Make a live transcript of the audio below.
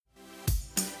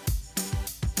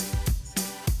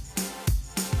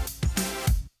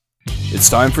It's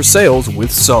time for Sales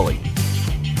with Sully.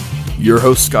 Your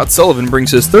host, Scott Sullivan, brings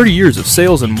his 30 years of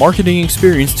sales and marketing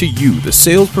experience to you, the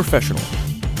sales professional,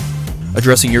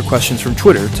 addressing your questions from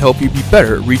Twitter to help you be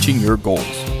better at reaching your goals.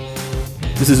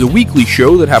 This is a weekly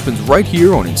show that happens right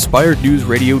here on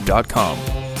InspiredNewsRadio.com.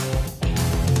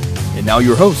 And now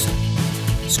your host,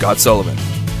 Scott Sullivan.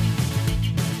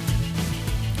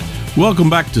 Welcome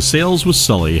back to Sales with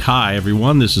Sully. Hi,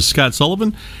 everyone. This is Scott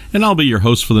Sullivan, and I'll be your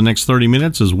host for the next 30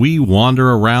 minutes as we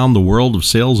wander around the world of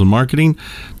sales and marketing,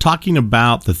 talking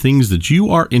about the things that you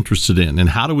are interested in.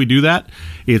 And how do we do that?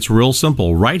 It's real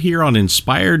simple. Right here on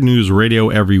Inspired News Radio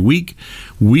every week,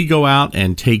 we go out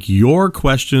and take your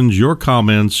questions, your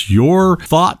comments, your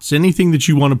thoughts, anything that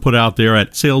you want to put out there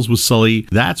at Sales with Sully.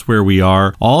 That's where we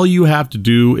are. All you have to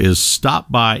do is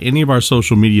stop by any of our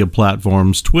social media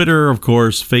platforms, Twitter, of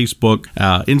course, Facebook,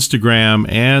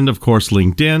 Instagram, and of course,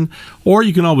 LinkedIn. Or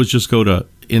you can always just go to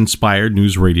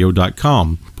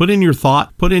InspiredNewsRadio.com. Put in your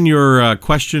thought, put in your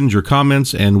questions, your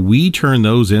comments, and we turn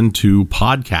those into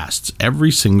podcasts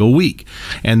every single week.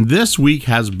 And this week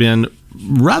has been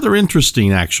rather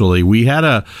interesting, actually. We had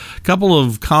a couple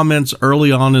of comments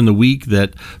early on in the week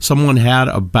that someone had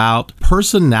about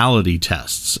personality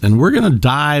tests, and we're going to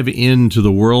dive into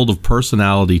the world of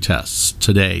personality tests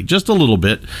today, just a little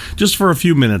bit, just for a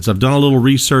few minutes. I've done a little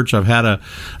research. I've had a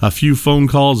few phone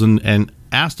calls and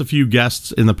asked a few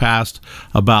guests in the past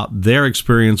about their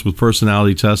experience with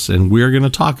personality tests, and we're going to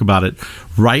talk about it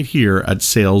right here at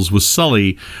Sales with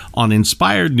Sully on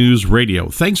Inspired News Radio.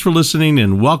 Thanks for listening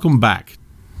and welcome back.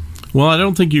 Well, I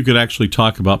don't think you could actually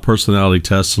talk about personality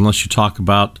tests unless you talk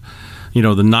about, the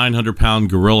 900-pound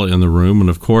gorilla in the room, and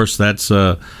of course that's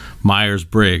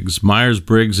Myers-Briggs.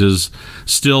 Myers-Briggs is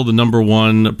still the number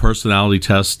one personality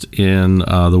test in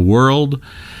the world.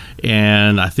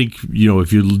 And I think,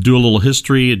 if you do a little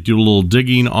history, do a little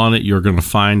digging on it, you're going to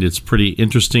find it's pretty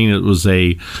interesting. It was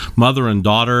a mother and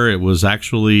daughter. It was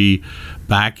actually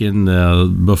back in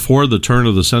before the turn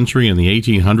of the century in the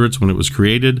 1800s when it was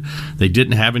created. They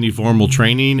didn't have any formal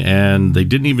training, and they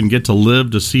didn't even get to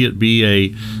live to see it be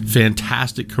a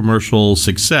fantastic commercial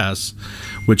success,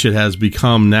 which it has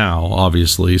become now,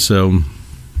 obviously. So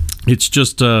it's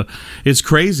just, it's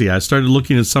crazy. I started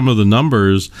looking at some of the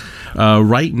numbers.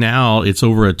 Right now, it's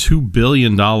over a $2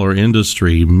 billion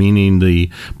industry, meaning the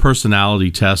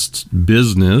personality test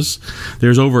business.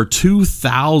 There's over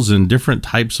 2,000 different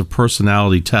types of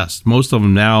personality tests. Most of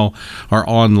them now are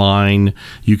online.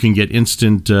 You can get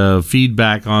instant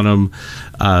feedback on them.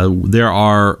 There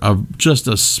are just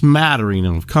a smattering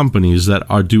of companies that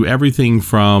do everything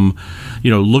from,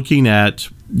 looking at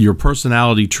your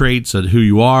personality traits and who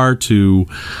you are to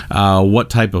what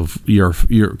type of your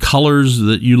colors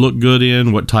that you look good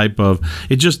in, what type of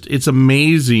it's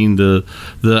amazing the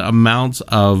amounts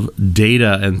of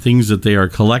data and things that they are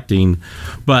collecting.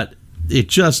 But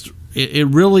it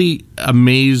really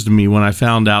amazed me when I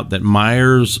found out that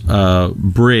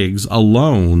Myers-Briggs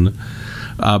alone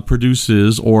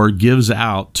produces or gives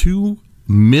out 2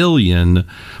 million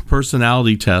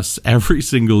personality tests every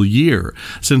single year.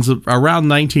 Since around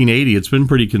 1980, it's been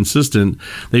pretty consistent.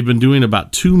 They've been doing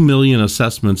about 2 million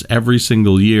assessments every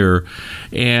single year,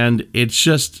 and it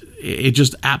just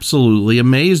absolutely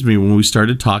amazed me when we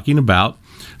started talking about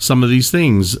some of these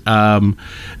things,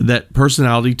 that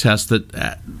personality tests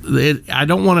that I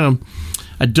don't want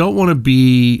to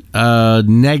be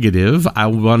negative. I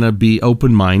want to be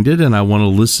open-minded, and I want to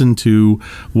listen to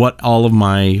what all of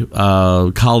my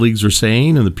colleagues are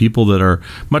saying and the people that are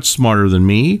much smarter than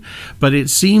me. But it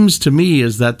seems to me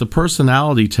is that the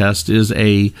personality test is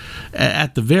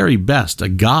at the very best, a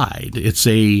guide. It's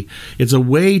a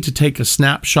way to take a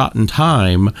snapshot in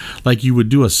time, like you would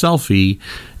do a selfie,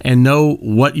 and know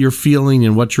what you're feeling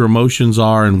and what your emotions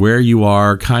are and where you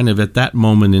are kind of at that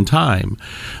moment in time.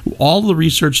 All the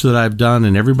research that I've done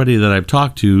and everybody that I've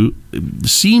talked to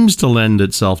seems to lend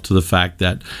itself to the fact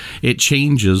that it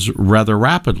changes rather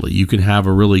rapidly. You can have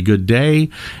a really good day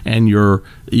and your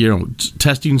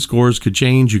testing scores could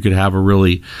change. You could have a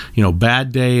really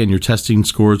bad day and your testing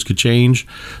scores could change.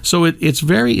 So it's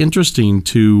very interesting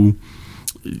to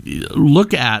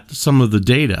look at some of the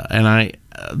data. And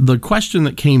the question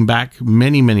that came back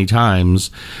many, many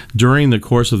times during the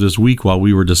course of this week while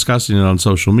we were discussing it on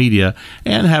social media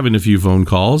and having a few phone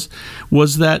calls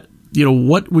was that,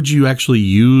 what would you actually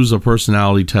use a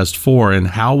personality test for, and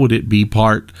how would it be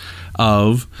part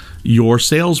of your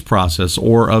sales process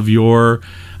or of your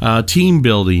team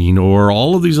building or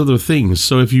all of these other things.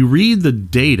 So if you read the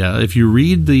data, if you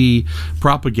read the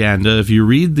propaganda, if you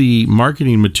read the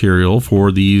marketing material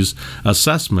for these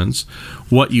assessments,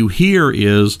 what you hear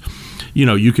is,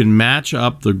 you can match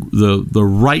up the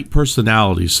right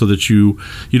personalities so that you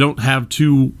don't have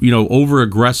two, over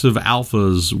aggressive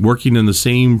alphas working in the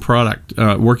same product,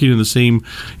 working in the same,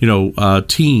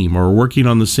 team, or working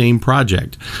on the same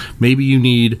project. Maybe you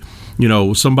need,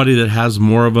 somebody that has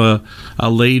more of a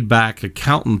laid back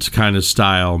accountant kind of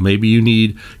style. Maybe you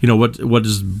need, what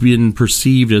has been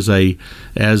perceived as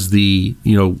the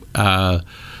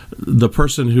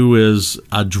person who is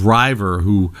a driver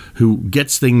who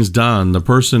gets things done, the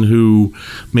person who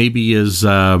maybe is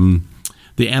the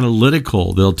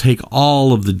analytical. They'll take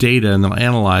all of the data and they'll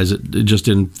analyze it just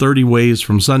in 30 ways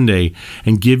from Sunday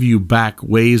and give you back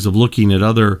ways of looking at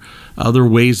other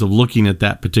ways of looking at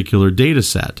that particular data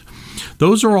set.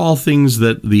 Those are all things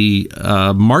that the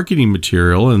marketing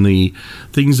material and the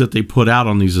things that they put out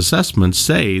on these assessments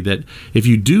say that if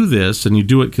you do this and you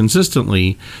do it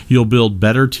consistently, you'll build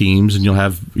better teams and you'll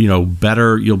have,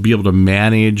 you'll be able to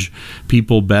manage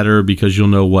people better because you'll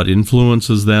know what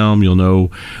influences them, you'll know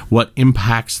what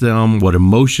impacts them, what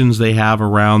emotions they have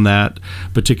around that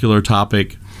particular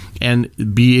topic,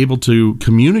 and be able to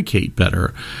communicate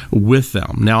better with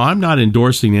them. Now, I'm not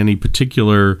endorsing any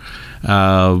particular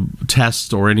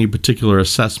test or any particular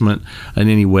assessment in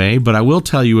any way, but I will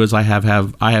tell you, as I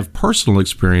have personal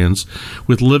experience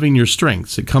with Living Your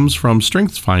Strengths. It comes from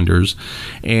StrengthsFinders,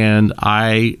 and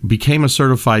I became a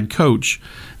certified coach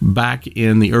back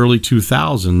in the early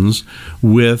 2000s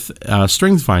with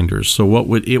StrengthsFinders.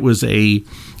 So it was a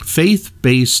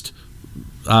faith-based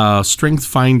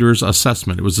StrengthsFinders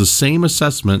assessment. It was the same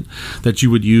assessment that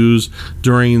you would use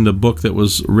during the book that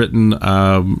was written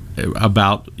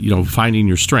about finding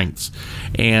your strengths.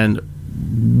 And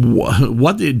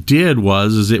what it did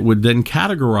was it would then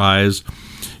categorize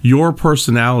your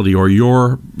personality or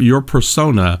your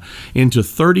persona into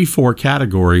 34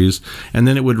 categories, and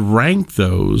then it would rank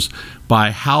those by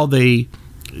how they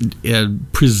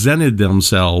presented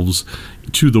themselves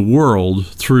to the world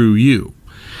through you.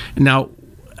 Now,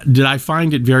 did I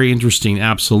find it very interesting?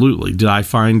 Absolutely. Did I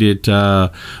find it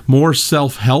more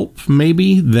self-help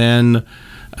maybe than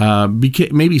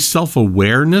maybe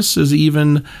self-awareness is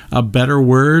even a better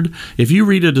word? If you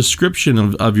read a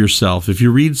description of yourself, if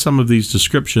you read some of these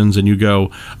descriptions and you go,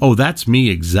 oh, that's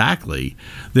me exactly,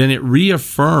 then it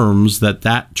reaffirms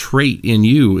that trait in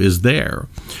you is there.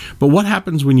 But what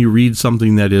happens when you read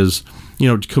something that is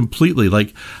completely,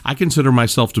 like, I consider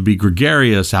myself to be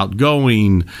gregarious,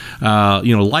 outgoing,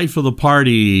 life of the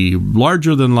party,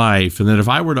 larger than life. And that if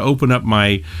I were to open up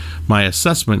my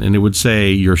assessment and it would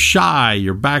say you're shy,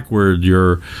 you're backward,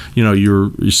 you're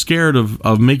scared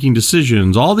of making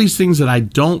decisions, all these things that I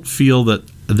don't feel that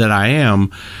I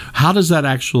am, how does that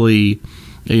actually,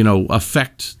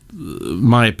 affect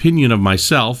my opinion of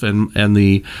myself and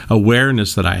the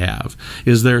awareness that I have?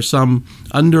 Is there some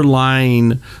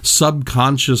underlying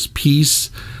subconscious piece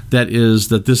that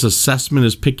this assessment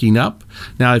is picking up?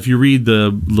 Now, if you read the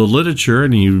literature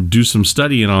and you do some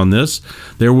studying on this,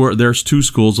 there's two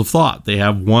schools of thought. They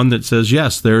have one that says,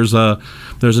 yes, there's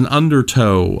an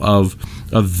undertow of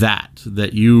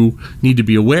that you need to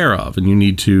be aware of, and you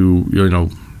need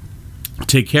to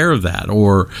take care of that,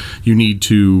 or you need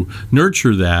to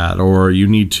nurture that, or you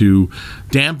need to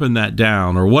dampen that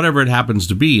down, or whatever it happens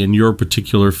to be in your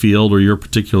particular field or your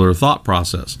particular thought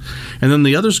process. And then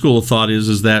the other school of thought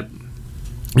is that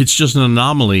it's just an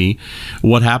anomaly.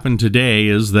 What happened today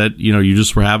is that, you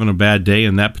just were having a bad day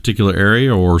in that particular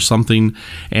area or something,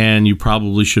 and you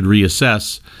probably should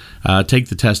reassess, take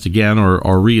the test again or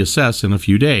reassess in a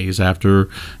few days after,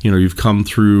 you've come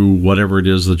through whatever it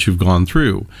is that you've gone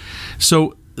through.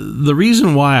 So the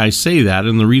reason why I say that,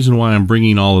 and the reason why I'm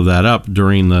bringing all of that up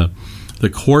during the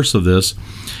course of this,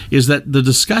 is that the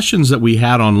discussions that we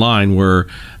had online were,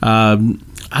 I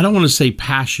don't want to say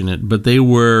passionate, but they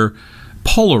were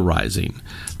polarizing.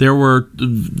 There were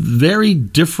very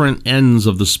different ends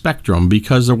of the spectrum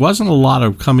because there wasn't a lot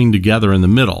of coming together in the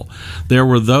middle. There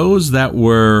were those that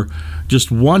were just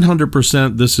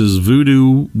 100%, this is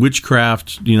voodoo,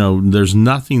 witchcraft, there's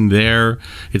nothing there.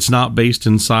 It's not based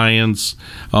in science,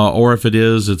 or if it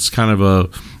is, it's kind of a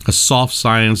soft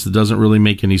science that doesn't really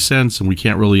make any sense, and we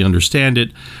can't really understand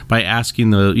it by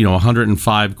asking the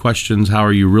 105 questions. How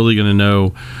are you really going to know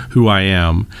who I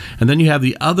am? And then you have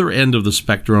the other end of the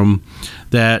spectrum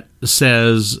that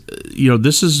says,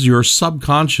 this is your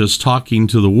subconscious talking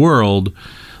to the world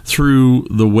through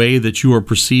the way that you are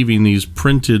perceiving these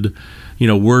printed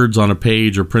words on a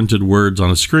page or printed words on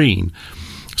a screen.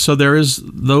 So there is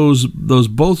those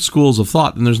both schools of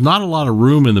thought, and there's not a lot of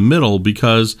room in the middle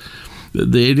because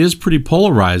it is pretty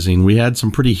polarizing. We had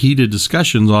some pretty heated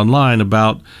discussions online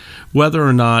about whether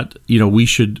or not we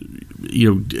should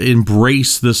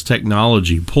embrace this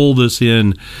technology, pull this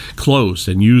in close,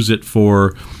 and use it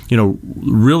for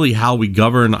really how we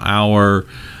govern our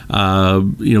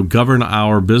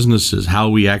businesses, how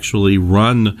we actually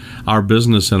run our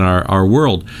business and our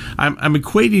world. I'm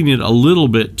equating it a little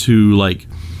bit to like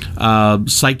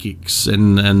psychics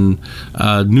and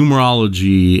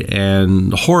numerology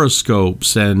and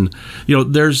horoscopes, and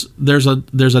there's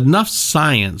enough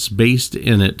science based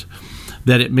in it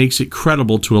that it makes it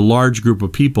credible to a large group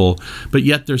of people, but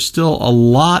yet there's still a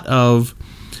lot of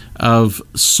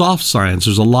soft science.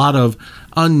 There's a lot of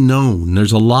unknown.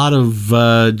 There's a lot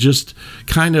of just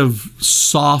kind of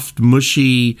soft,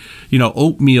 mushy,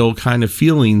 oatmeal kind of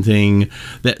feeling thing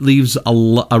that leaves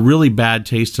a really bad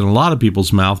taste in a lot of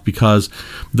people's mouth, because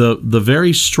the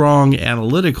very strong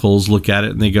analyticals look at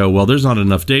it and they go, well, there's not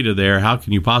enough data there. How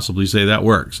can you possibly say that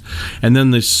works? And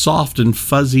then the soft and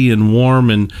fuzzy and warm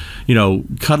and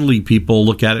cuddly people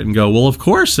look at it and go, well, of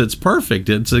course it's perfect.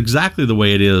 It's exactly the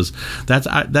way it is.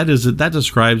 That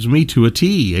describes me to a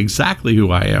T, exactly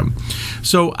who I am.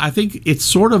 So I think it's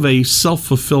sort of a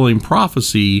self-fulfilling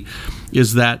prophecy,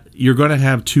 is that you're going to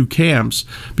have two camps,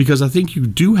 because I think you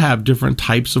do have different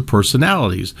types of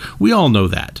personalities. We all know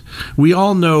that. We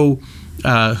all know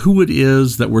who it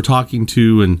is that we're talking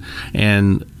to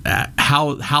and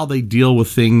how they deal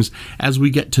with things as we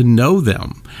get to know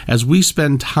them, as we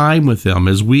spend time with them,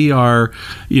 as we are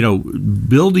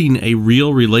building a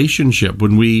real relationship.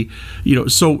 When we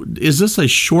so is this a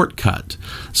shortcut?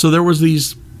 So there was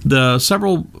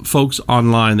several folks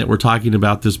online that were talking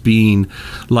about this being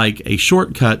like a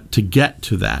shortcut to get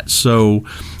to that. So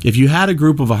if you had a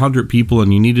group of 100 people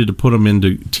and you needed to put them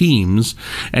into teams,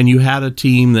 and you had a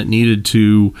team that needed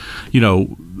to,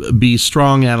 be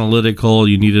strong analytical,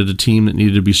 you needed a team that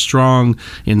needed to be strong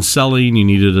in selling, you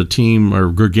needed a team,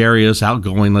 or gregarious,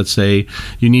 outgoing, let's say,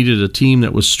 you needed a team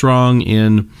that was strong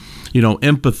in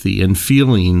empathy and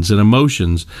feelings and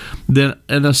emotions, then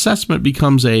an assessment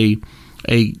becomes a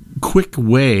quick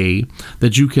way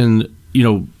that you can,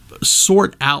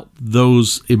 sort out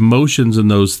those emotions and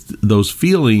those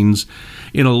feelings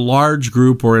in a large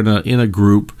group or in a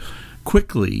group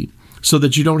quickly, so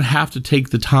that you don't have to take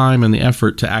the time and the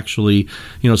effort to actually,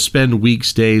 spend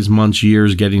weeks, days, months,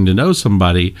 years getting to know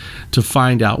somebody to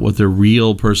find out what their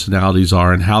real personalities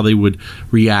are and how they would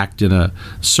react in a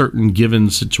certain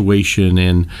given situation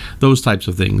and those types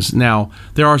of things. Now,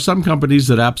 there are some companies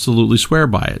that absolutely swear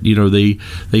by it.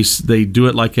 They do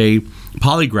it like a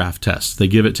polygraph test. They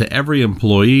give it to every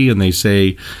employee and they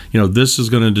say, this is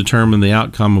going to determine the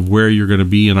outcome of where you're going to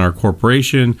be in our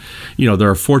corporation. There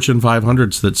are Fortune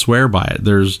 500s that swear by it.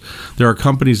 There are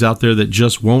companies out there that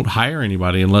just won't hire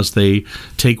anybody unless they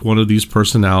take one of these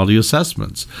personality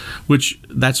assessments, which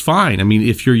that's fine. I mean,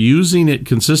 if you're using it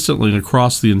consistently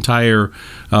across the entire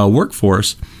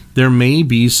workforce, there may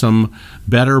be some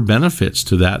better benefits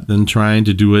to that than trying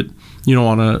to do it,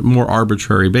 on a more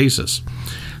arbitrary basis.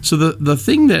 So the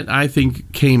thing that I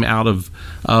think came out of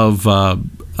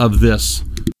this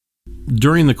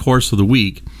during the course of the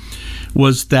week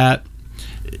was that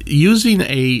using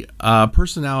a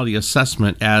personality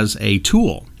assessment as a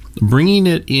tool, bringing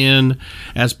it in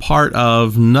as part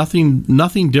of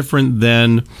nothing different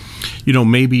than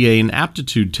maybe an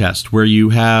aptitude test, where you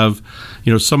have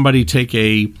somebody take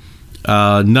a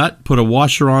nut, put a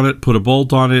washer on it, put a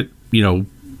bolt on it,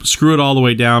 screw it all the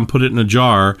way down, put it in a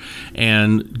jar,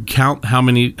 and count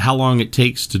how long it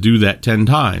takes to do that 10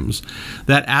 times.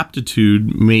 That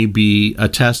aptitude may be a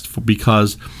test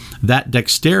because that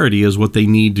dexterity is what they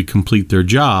need to complete their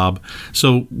job.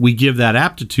 So we give that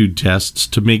aptitude tests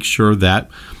to make sure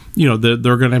that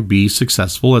they're going to be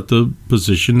successful at the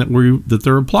position that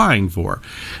they're applying for.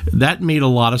 That made a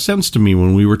lot of sense to me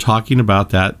when we were talking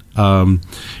about that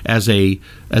as a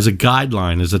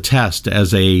guideline, as a test,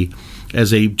 as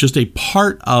just a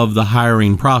part of the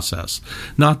hiring process,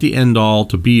 not the end all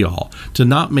to be all, to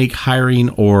not make hiring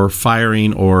or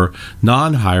firing or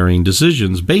non-hiring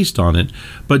decisions based on it,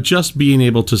 but just being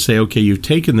able to say, okay, you've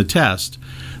taken the test.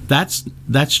 That's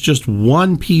just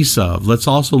one piece of. Let's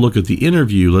also look at the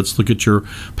interview. Let's look at your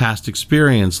past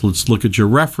experience. Let's look at your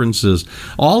references.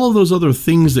 All of those other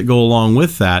things that go along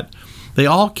with that, they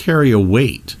all carry a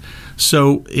weight.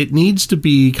 So it needs to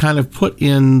be kind of put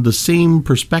in the same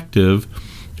perspective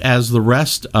as the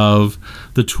rest of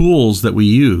the tools that we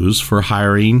use for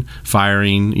hiring,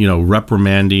 firing,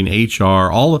 reprimanding, HR,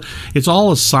 it's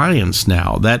all a science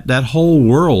now. That whole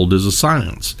world is a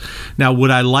science. Now,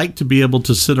 would I like to be able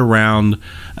to sit around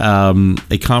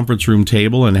a conference room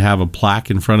table and have a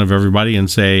plaque in front of everybody and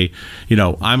say,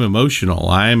 I'm emotional,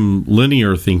 I'm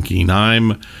linear thinking,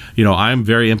 I'm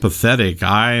very empathetic,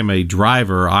 I am a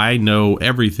driver, I know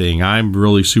everything, I'm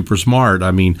really super smart.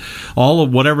 I mean, all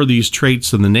of whatever these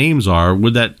traits and the names are,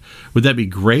 would that be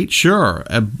great? Sure,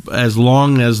 as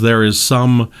long as there is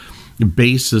some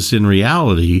basis in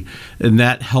reality, and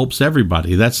that helps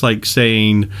everybody. That's like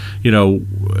saying,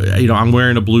 I'm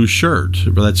wearing a blue shirt.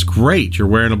 But that's great, you're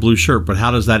wearing a blue shirt, but how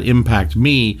does that impact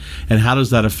me, and how does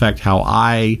that affect how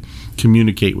I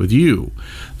communicate with you?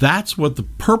 That's what the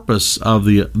purpose of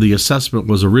the assessment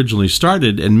was originally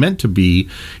started and meant to be,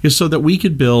 is so that we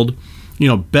could build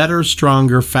better,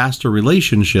 stronger, faster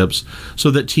relationships,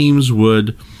 so that teams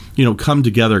would come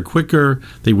together quicker,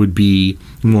 they would be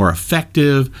more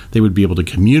effective, they would be able to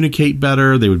communicate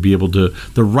better, the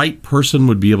right person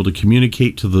would be able to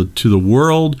communicate to the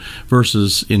world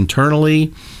versus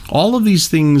internally. All of these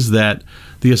things that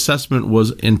the assessment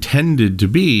was intended to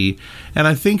be, and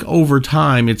I think over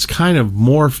time it's kind of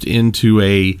morphed into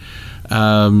a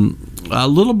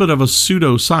little bit of a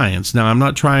pseudoscience. Now, I'm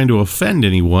not trying to offend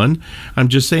anyone. I'm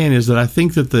just saying is that I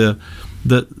think that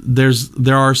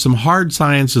there are some hard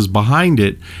sciences behind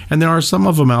it, and there are some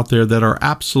of them out there that are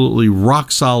absolutely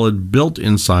rock solid, built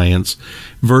in science,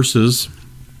 versus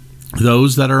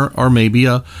those that are maybe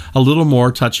a little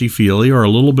more touchy-feely or a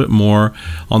little bit more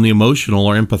on the emotional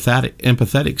or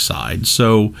empathetic side.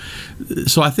 So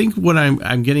I think what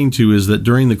I'm getting to is that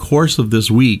during the course of this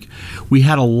week, we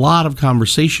had a lot of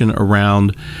conversation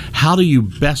around how do you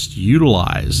best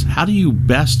utilize, how do you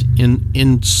best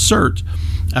insert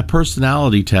a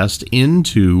personality test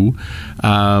into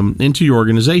your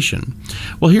organization.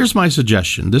 Well, here's my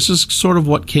suggestion. This is sort of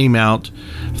what came out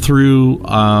through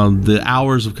the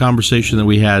hours of conversation that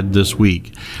we had this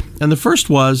week. And the first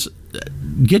was,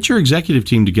 get your executive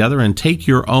team together and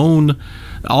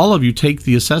all of you take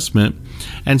the assessment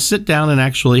and sit down and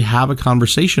actually have a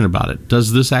conversation about it.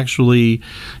 Does this actually,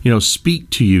 speak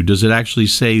to you? Does it actually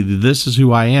say, this is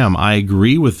who I am? I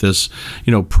agree with this,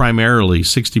 primarily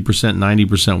 60%,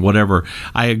 90%, whatever.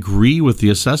 I agree with the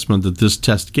assessment that this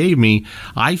test gave me.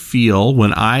 I feel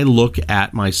when I look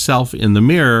at myself in the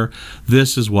mirror,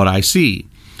 this is what I see.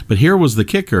 But here was the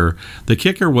kicker. The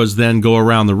kicker was then go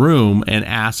around the room and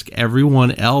ask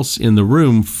everyone else in the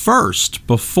room first,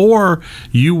 before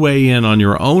you weigh in on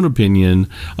your own opinion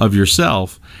of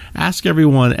yourself. Ask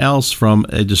everyone else from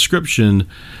a description,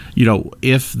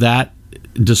 if that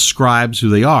describes who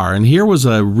they are. And here was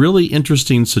a really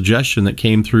interesting suggestion that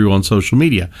came through on social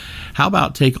media. How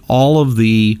about take all of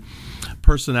the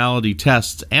personality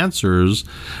test answers,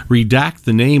 redact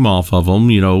the name off of them,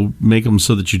 make them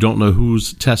so that you don't know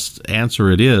whose test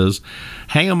answer it is,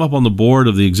 hang them up on the board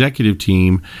of the executive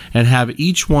team, and have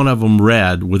each one of them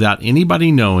read without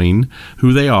anybody knowing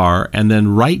who they are, and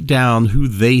then write down who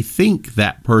they think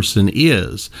that person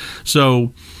is.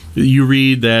 So you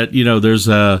read that, there's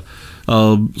a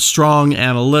strong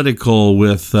analytical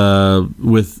with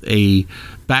a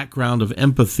background of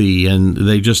empathy, and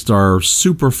they just are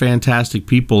super fantastic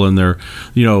people, and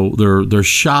they're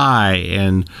shy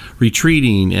and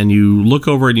retreating, and you look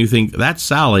over and you think that's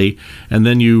Sally, and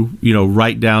then you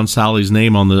write down Sally's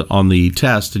name on the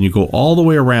test, and you go all the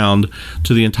way around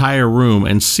to the entire room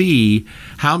and see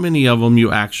how many of them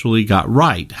you actually got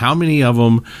right. How many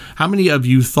of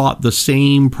you thought the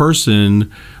same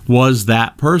person was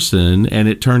that person, and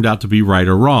it turned out to be right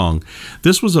or wrong.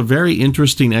 This was a very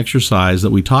interesting exercise that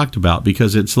we talked about,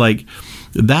 because it's like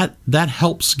that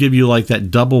helps give you like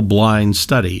that double blind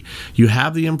study. You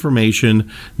have the information,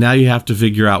 now you have to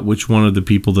figure out which one of the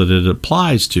people that it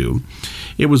applies to.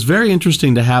 It was very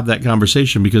interesting to have that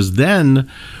conversation, because then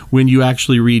when you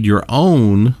actually read your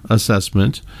own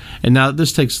assessment, and now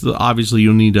this takes, obviously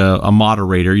you'll need a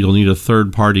moderator, you'll need a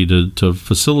third party to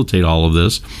facilitate all of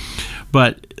this.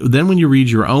 But then when you read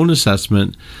your own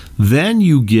assessment, then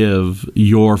you give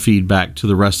your feedback to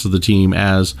the rest of the team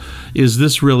as, is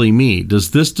this really me?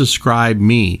 Does this describe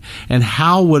me? And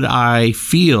how would I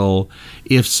feel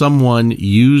if someone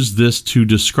used this to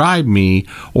describe me,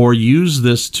 or used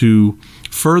this to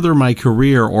further my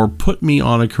career or put me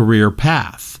on a career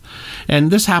path.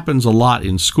 And this happens a lot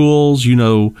in schools,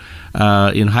 in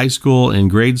high school, in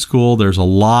grade school. There's a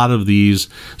lot of these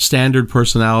standard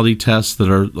personality tests that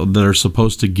are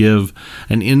supposed to give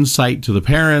an insight to the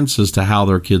parents as to how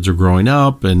their kids are growing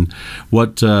up and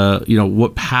what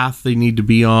path they need to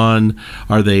be on.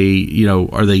 Are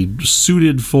they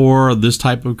suited for this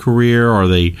type of career? Are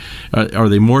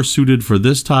they more suited for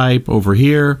this type over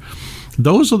here?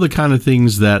 Those are the kind of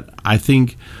things that I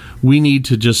think we need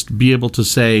to just be able to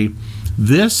say,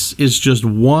 this is just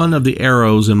one of the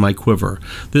arrows in my quiver.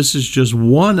 This is just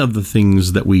one of the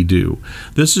things that we do.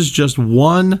 This is just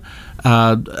one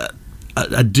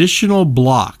additional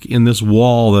block in this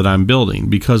wall that I'm building,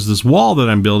 because this wall that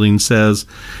I'm building says,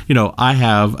 I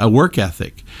have a work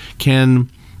ethic. Can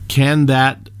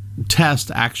that test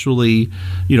actually,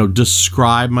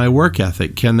 describe my work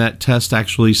ethic? Can that test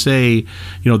actually say,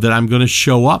 that I'm going to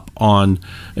show up on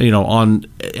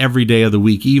every day of the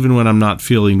week, even when I'm not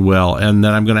feeling well, and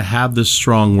that I'm going to have this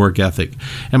strong work ethic?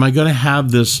 Am I going to have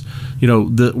this,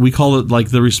 we call it like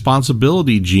the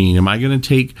responsibility gene? Am I going to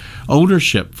take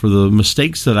ownership for the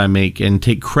mistakes that I make and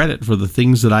take credit for the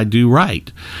things that I do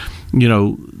right?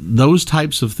 Those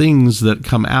types of things that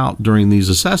come out during these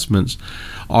assessments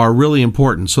are really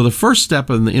important. So the first step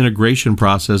in the integration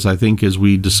process, I think, as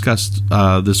we discussed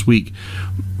this week,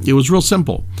 it was real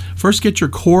simple. First, get your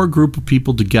core group of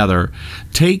people together.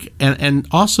 And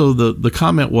also the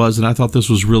comment was, and I thought this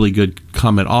was really good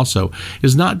comment also,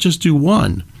 is not just do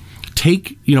one.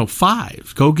 Take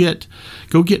 5. Go get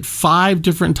 5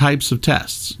 different types of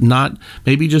tests. Not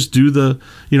maybe just do the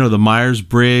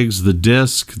Myers-Briggs, the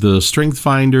DISC, the Strength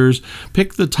Finders.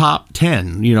 Pick the top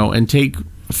 10, and take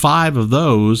 5 of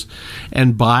those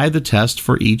and buy the test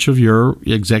for each of your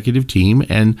executive team,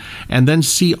 and then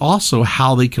see also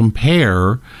how they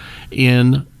compare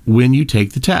in when you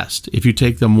take the test. If you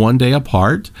take them one day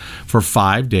apart for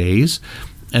 5 days,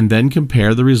 and then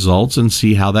compare the results and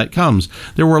see how that comes.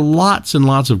 There were lots and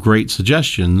lots of great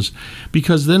suggestions,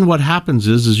 because then what happens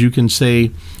is you can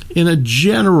say, in a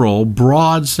general,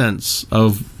 broad sense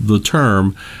of the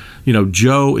term,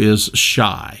 Joe is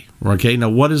shy. Okay, now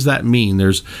what does that mean?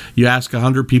 You ask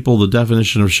 100 people the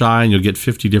definition of shy and you'll get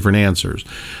 50 different answers.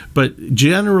 But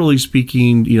generally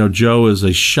speaking, Joe is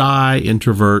a shy,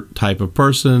 introvert type of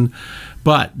person.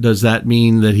 But does that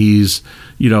mean that he's,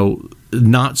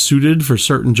 not suited for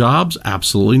certain jobs?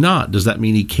 Absolutely not. Does that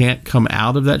mean he can't come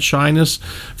out of that shyness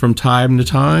from time to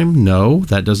time? No,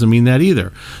 that doesn't mean that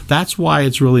either. That's why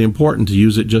it's really important to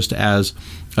use it just as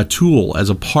a tool, as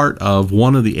a part of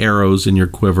one of the arrows in your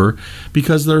quiver,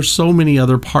 because there's so many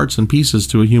other parts and pieces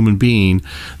to a human being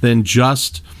than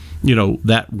just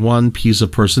that one piece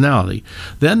of personality.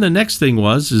 Then the next thing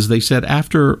is they said,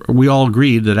 after we all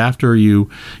agreed that after you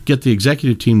get the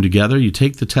executive team together, you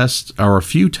take the test or a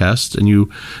few tests and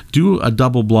you do a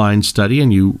double-blind study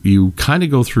and you kind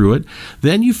of go through it.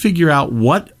 Then you figure out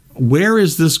where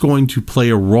is this going to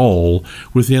play a role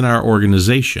within our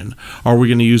organization? Are we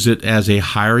going to use it as a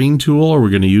hiring tool? Are we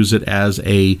going to use it as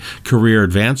a career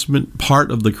advancement,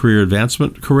 part of the career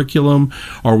advancement curriculum?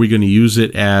 Are we going to use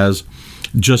it as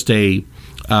just a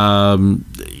kind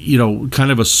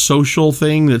of a social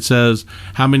thing that says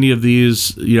how many of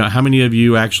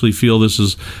you actually feel this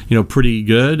is pretty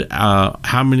good?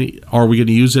 How many are we going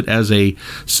to use it as a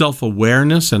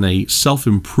self-awareness and a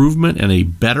self-improvement and a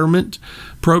betterment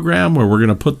program where we're going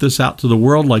to put this out to the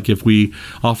world, like if we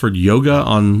offered yoga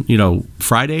on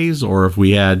Fridays, or if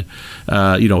we had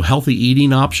healthy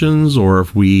eating options, or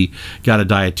if we got a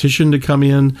dietitian to come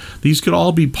in? These could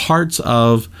all be parts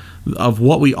of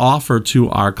what we offer to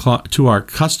our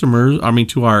customers,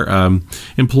 to our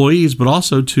employees, but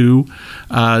also to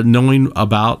knowing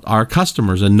about our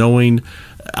customers and knowing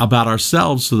about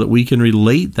ourselves so that we can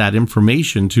relate that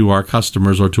information to our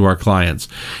customers or to our clients.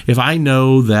 If I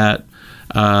know that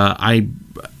I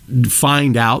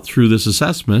find out through this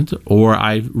assessment, or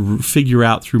I figure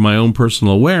out through my own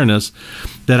personal awareness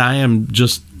that I am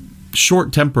just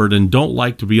short-tempered and don't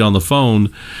like to be on the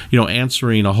phone,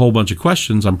 answering a whole bunch of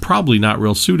questions, I'm probably not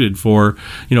real suited for,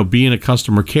 being a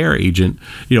customer care agent,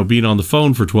 being on the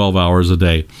phone for 12 hours a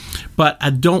day. But I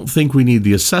don't think we need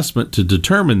the assessment to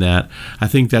determine that. I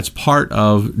think that's part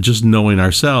of just knowing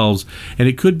ourselves, and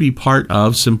it could be part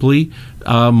of simply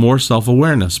more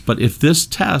self-awareness. But if this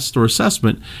test or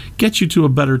assessment gets you to a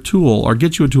better tool, or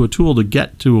gets you to a tool to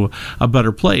get to a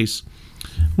better place,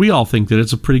 we all think that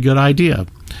it's a pretty good idea.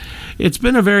 it's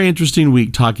been a very interesting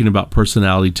week talking about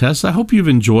personality tests. I hope you've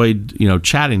enjoyed,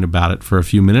 chatting about it for a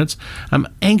few minutes. I'm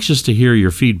anxious to hear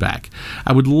your feedback.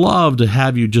 I would love to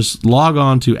have you just log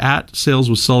on to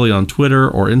 @SalesWithSully on Twitter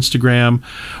or Instagram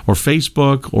or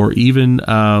Facebook or even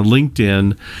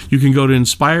LinkedIn. You can go to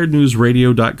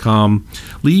inspirednewsradio.com.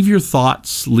 Leave your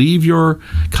thoughts, leave your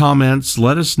comments,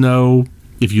 let us know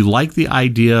if you like the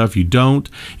idea, if you don't,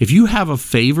 if you have a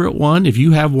favorite one, if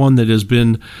you have one that has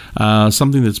been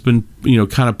something that's been,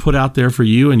 kind of put out there for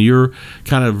you and you're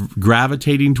kind of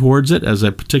gravitating towards it as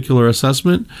a particular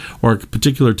assessment or a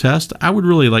particular test, I would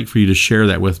really like for you to share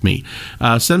that with me.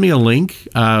 Send me a link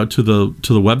to the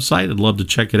website. I'd love to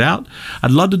check it out.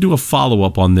 I'd love to do a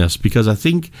follow-up on this because I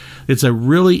think it's a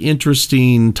really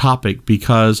interesting topic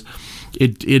because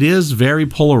it is very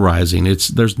polarizing.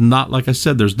 There's not, like I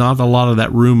said, there's not a lot of that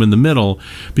room in the middle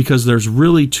because there's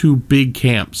really two big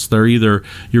camps. You're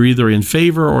either in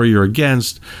favor or you're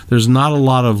against. There's not a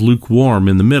lot of lukewarm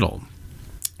in the middle.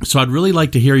 So I'd really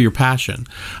like to hear your passion.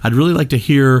 I'd really like to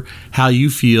hear how you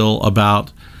feel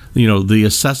about the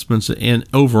assessments and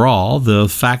overall the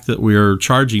fact that we're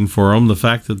charging for them, the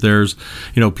fact that there's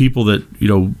people that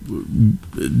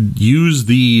use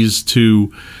these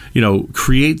to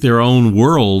create their own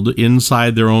world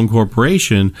inside their own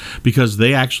corporation because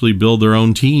they actually build their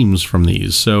own teams from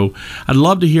these. So I'd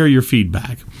love to hear your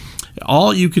feedback.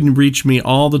 You can reach me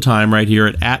all the time right here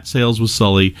at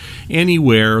 @SalesWithSully.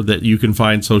 Anywhere that you can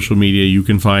find social media, you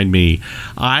can find me.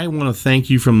 I want to thank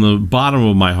you from the bottom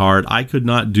of my heart. I could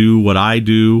not do what I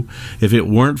do if it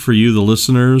weren't for you, the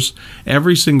listeners.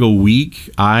 Every single week,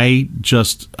 I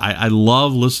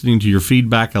love listening to your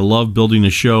feedback. I love building a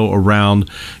show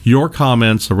around your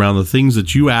comments, around the things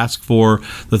that you ask for,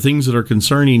 the things that are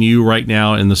concerning you right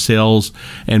now in the sales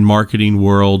and marketing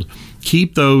world.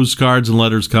 Keep those cards and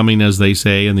letters coming, as they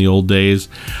say in the old days.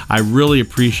 I really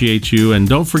appreciate you, and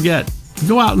don't forget,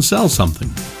 go out and sell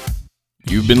something.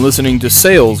 You've been listening to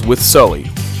Sales with Sully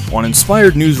on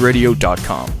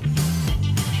InspiredNewsRadio.com.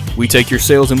 We take your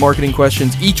sales and marketing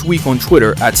questions each week on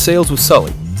Twitter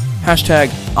 @SalesWithSully,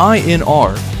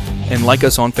 #INR, and like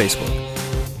us on Facebook.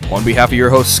 On behalf of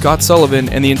your host, Scott Sullivan,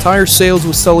 and the entire Sales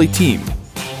with Sully team,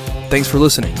 thanks for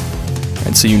listening,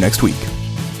 and see you next week.